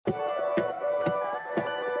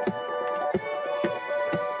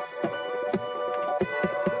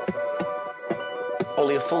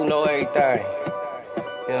Only a fool know everything.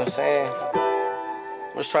 You know what I'm saying?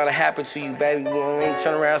 What's trying to happen to you, baby? You know what I mean?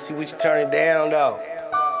 Turn around, see what you turning down, though.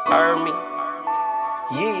 Heard me?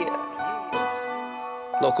 Yeah.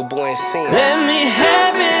 Lokalboy and scene. Let me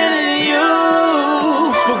have it in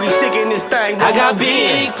you. Spookiesicc in this thing. I got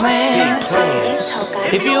big plans.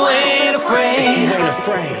 If you ain't afraid,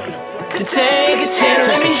 to take a chance,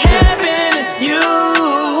 let me have it in you.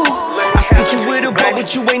 I sent you with a boy,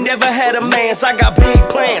 but you ain't never had a man. So I got big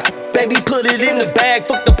plans. Baby, put it in the bag.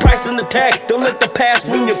 Fuck the price and the tag. Don't let the past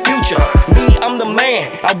ruin your future. Me, I'm the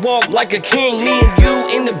man. I walk like a king. Me and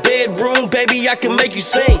you in the bedroom, baby, I can make you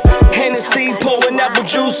sing. Hennessy, pouring apple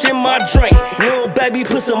juice in my drink. Little baby,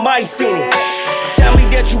 put some ice in it. Tell me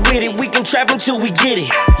that you with it, we can trap until we get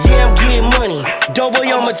it. Yeah, I'm getting money. Doughboy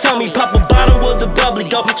on my tummy, pop a bottle of the bubbly,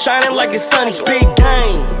 go shining like it's sunny. Spit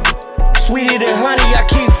game, sweeter than honey, I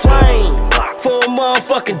keep flame. For a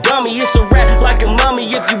motherfucking dummy, it's a rap like a mummy.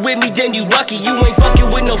 If you with me, then you lucky. You ain't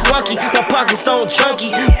fucking with no flunky. My pockets on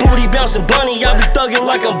chunky, booty bouncing bunny. I be thugging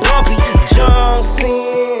like I'm bumpy. Johnson,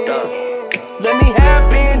 let me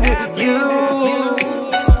happen to you. You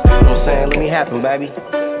know what I'm saying? Let me happen, baby.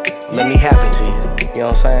 Let me happen to you. You know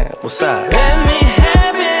what I'm saying? What's up? Let me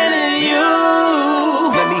happen to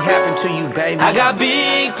you. Let me happen to you, baby. I got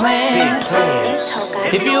big plans.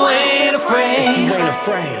 If you ain't afraid,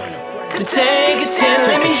 to take a chance,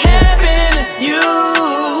 let me happen to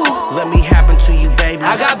you. Let me happen to you, baby.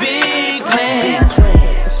 I got big plans.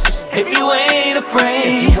 If you ain't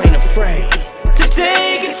afraid, to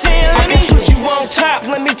take a chance, I can put you on top,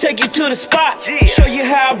 let me take you to the spot. Show you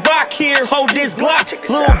how I rock here, hold this Glock.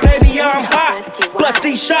 Little baby, I'm hot. Bust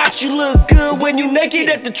these shots, you look good when you naked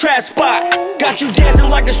at the trap spot. Got you dancing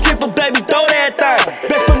like a stripper, baby, throw that thing.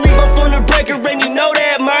 Best believe I'm from the breaker and you know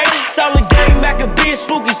that, man. Solid game, Mac a bitch,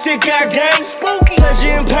 Spookiesicc, got gang.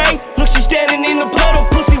 Pleasure and pain, look, she standing in the puddle,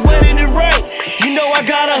 pussy wet in the rain. You know I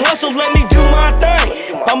gotta hustle, let me do my thing.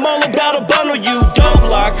 I'm all about a bundle, you dope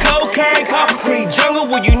like cocaine, concrete jungle,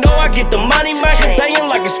 where you know I get the money, man. Banging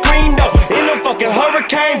like a screen door in a fucking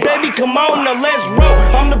hurricane, baby, come on, now let's roll.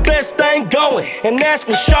 I'm the best thing going, and that's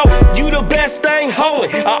for sure. You the best thing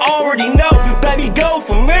hoeing, I already know. Baby, go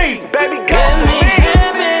for me, baby, go let for me me.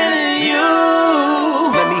 happen to you.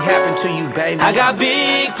 Let me happen to you, baby. I got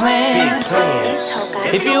big plans.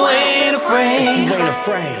 If you ain't afraid,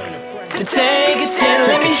 to take a chance,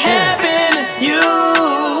 let me happen to you.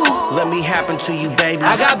 Let me happen to you, baby.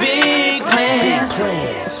 I got big plans.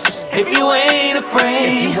 If you ain't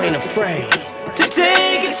afraid, to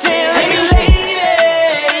take a chance, let me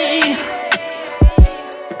lady,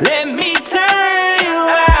 let me turn you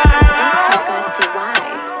out.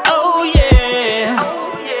 Oh yeah.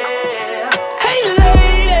 Hey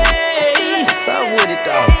lady, What's up with it,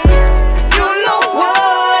 though? you know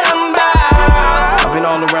what I'm about. I've been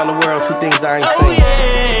all around the world, two things I ain't Oh seen.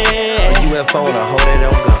 yeah. A UFO and a hoe that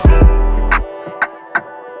don't go.